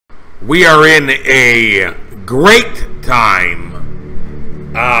We are in a great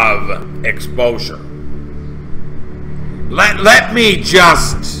time of exposure. Let me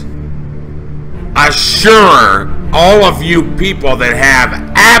just assure all of you people that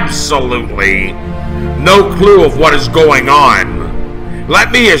have absolutely no clue of what is going on,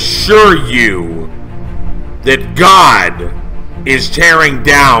 let me assure you that God is tearing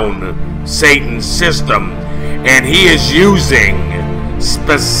down Satan's system, and he is using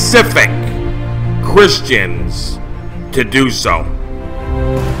specific Christians to do so.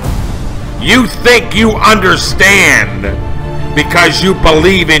 You think you understand because you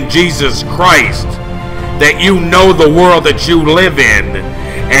believe in Jesus Christ, that you know the world that you live in,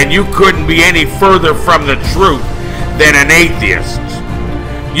 and you couldn't be any further from the truth than an atheist.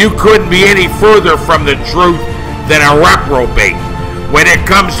 You couldn't be any further from the truth than a reprobate when it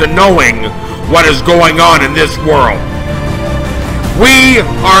comes to knowing what is going on in this world. We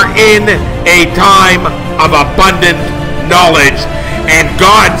are in a time of abundant knowledge, and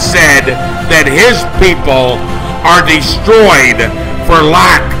God said that his people are destroyed for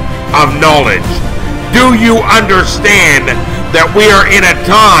lack of knowledge. Do you understand that we are in a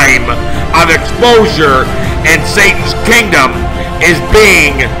time of exposure and Satan's kingdom is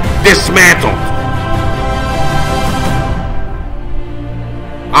being dismantled?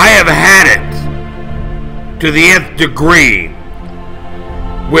 I have had it to the nth degree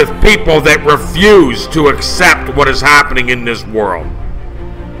with people that refuse to accept what is happening in this world.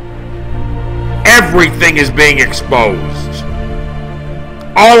 Everything is being exposed.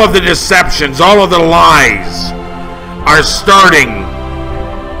 All of the deceptions, all of the lies are starting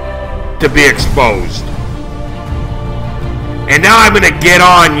to be exposed. And now I'm going to get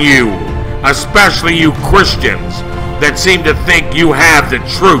on you, especially you Christians that seem to think you have the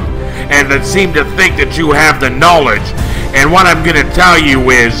truth and that seem to think that you have the knowledge. And what I'm going to tell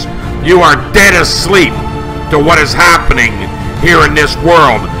you is, you are dead asleep to what is happening here in this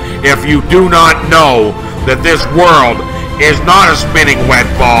world if you do not know that this world is not a spinning wet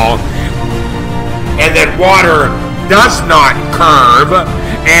ball, and that water does not curve,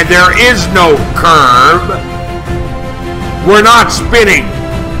 and there is no curve. We're not spinning.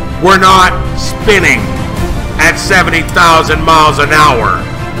 We're not spinning at 70,000 miles an hour.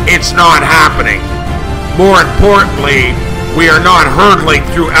 It's not happening. More importantly, we are not hurtling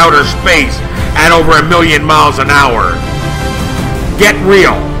through outer space at over 1 million miles an hour. Get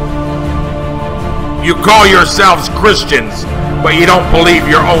real. You call yourselves Christians, but you don't believe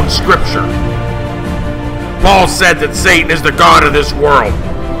your own scripture. Paul said that Satan is the god of this world.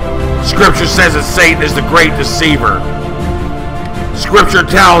 Scripture says that Satan is the great deceiver. Scripture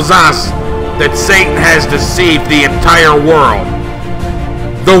tells us that Satan has deceived the entire world.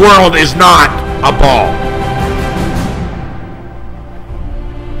 The world is not a ball.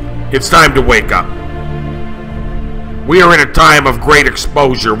 It's time to wake up. We are in a time of great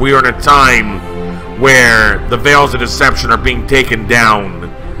exposure. We are in a time where the veils of deception are being taken down.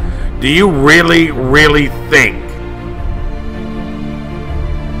 Do you really think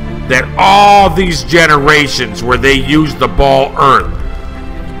that all these generations where they used the Baa'l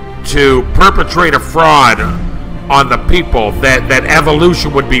earth to perpetrate a fraud on the people, that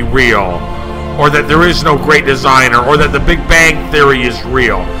evolution would be real, or that there is no great designer, or that the Big Bang Theory is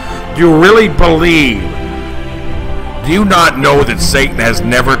real? Do you really believe? Do you not know that Satan has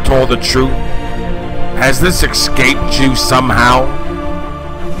never told the truth? Has this escaped you somehow?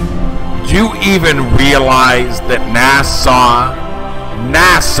 Do you even realize that NASA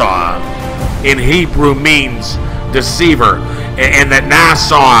in Hebrew means deceiver, and that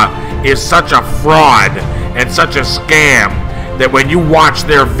NASA is such a fraud and such a scam that when you watch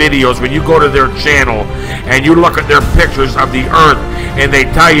their videos, when you go to their channel and you look at their pictures of the earth, and they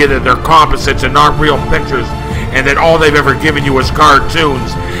tell you that they're composites and not real pictures, and that all they've ever given you is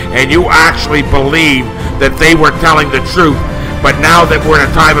cartoons, and you actually believe that they were telling the truth. But now that we're in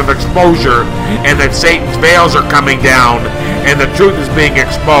a time of exposure, and that Satan's veils are coming down, and the truth is being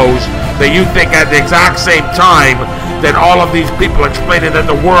exposed, that you think at the exact same time that all of these people explaining that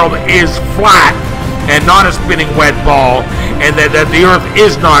the world is flat and not a spinning wet ball, and that the earth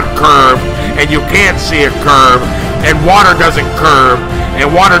is not curved, and you can't see a curve, and water doesn't curve, and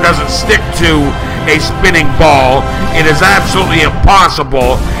water doesn't stick to a spinning ball. It is absolutely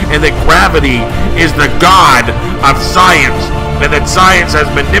impossible, and that gravity is the god of science, and that science has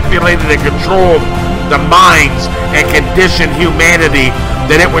manipulated and controlled the minds and conditioned humanity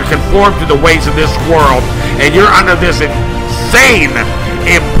that it would conform to the ways of this world. And you're under this insane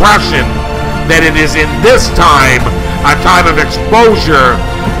impression that it is in this time, a time of exposure,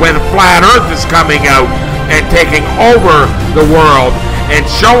 when flat earth is coming out and taking over the world, and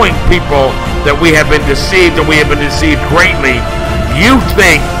showing people that we have been deceived and we have been deceived greatly, you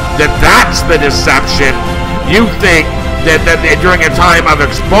think that that's the deception. You think that during a time of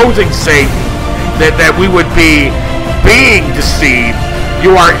exposing Satan, that we would be being deceived.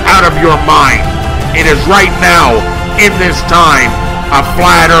 You are out of your mind. It is right now, in this time of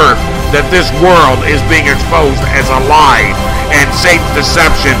flat earth, that this world is being exposed as a lie, and Satan's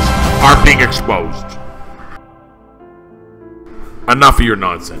deceptions are being exposed. Enough of your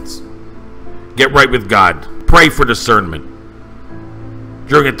nonsense. Get right with God. Pray for discernment.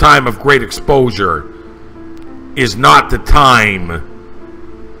 During a time of great exposure is not the time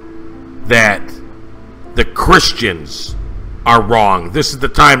that the Christians are wrong. This is the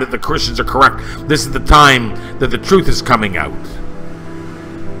time that the Christians are correct. This is the time that the truth is coming out.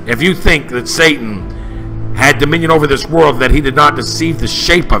 If you think that Satan had dominion over this world, that he did not deceive the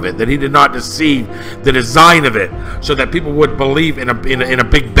shape of it, that he did not deceive the design of it, so that people would believe in a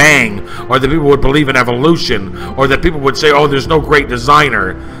big bang, or that people would believe in evolution, or that people would say, oh, there's no great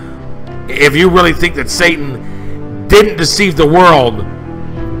designer. If you really think that Satan didn't deceive the world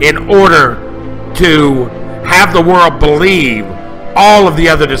in order to have the world believe all of the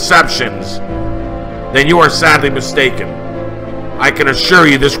other deceptions, then you are sadly mistaken. I can assure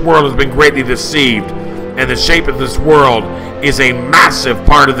you this world has been greatly deceived, and the shape of this world is a massive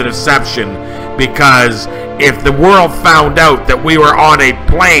part of the deception, because if the world found out that we were on a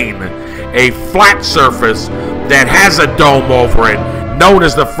plane, a flat surface that has a dome over it, known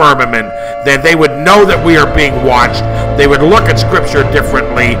as the firmament, then they would know that we are being watched. They would look at Scripture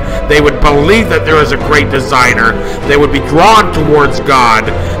differently. They would believe that there is a great designer. They would be drawn towards God.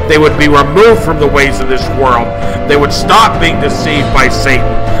 They would be removed from the ways of this world. They would stop being deceived by Satan.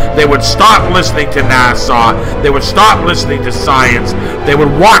 They would stop listening to NASA. They would stop listening to science. They would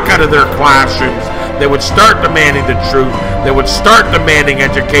walk out of their classrooms. They would start demanding the truth. They would start demanding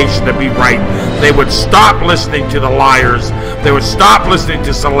education to be right. They would stop listening to the liars. They would stop listening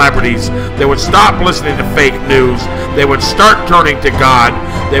to celebrities. They would stop listening to fake news. They would start turning to God.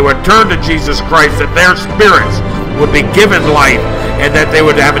 They would turn to Jesus Christ, that their spirits would be given life, and that they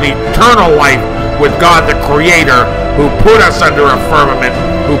would have an eternal life with God the Creator, who put us under a firmament,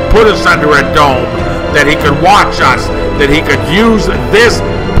 who put us under a dome, that He could watch us, that He could use this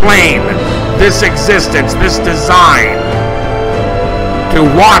plane, this existence, this design, to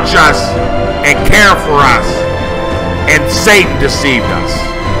watch us and care for us. And Satan deceived us.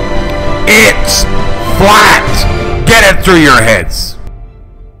 It's flat. Get it through your heads.